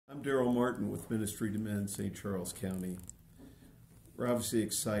I'm Derrick Martin with Ministry to Men, St. Charles County. We're obviously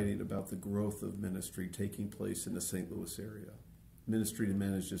excited about the growth of ministry taking place in the St. Louis area. Ministry to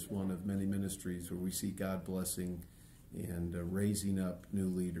Men is just one of many ministries where we see God blessing and raising up new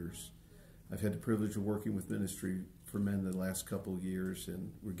leaders. I've had the privilege of working with Ministry for Men the last couple of years,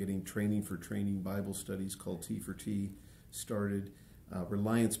 and we're getting training for training Bible studies called T4T started.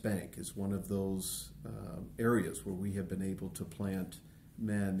 Reliance Bank is one of those areas where we have been able to plant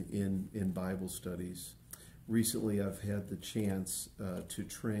men in Bible studies. Recently, I've had the chance to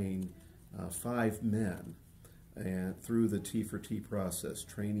train 5 men and through the T4T process,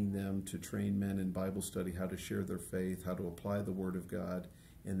 training them to train men in Bible study, how to share their faith, how to apply the Word of God,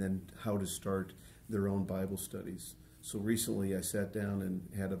 and then how to start their own Bible studies. So recently, I sat down and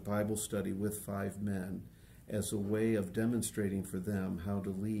had a Bible study with 5 men as a way of demonstrating for them how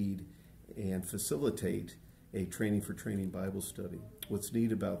to lead and facilitate a training for training Bible study. What's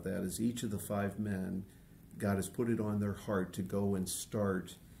neat about that is each of the 5 men, God has put it on their heart to go and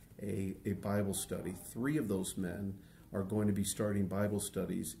start a Bible study. 3 of those men are going to be starting Bible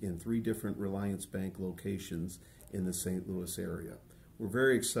studies in 3 different Reliance Bank locations in the St. Louis area. We're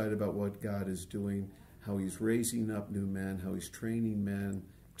very excited about what God is doing, how He's raising up new men, how He's training men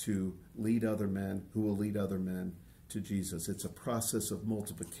to lead other men who will lead other men to Jesus. It's a process of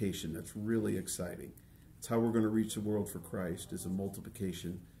multiplication that's really exciting. It's how we're going to reach the world for Christ, is a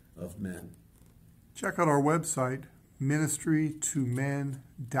multiplication of men. Check out our website,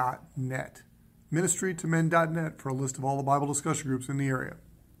 ministrytomen.net. Ministrytomen.net for a list of all the Bible discussion groups in the area.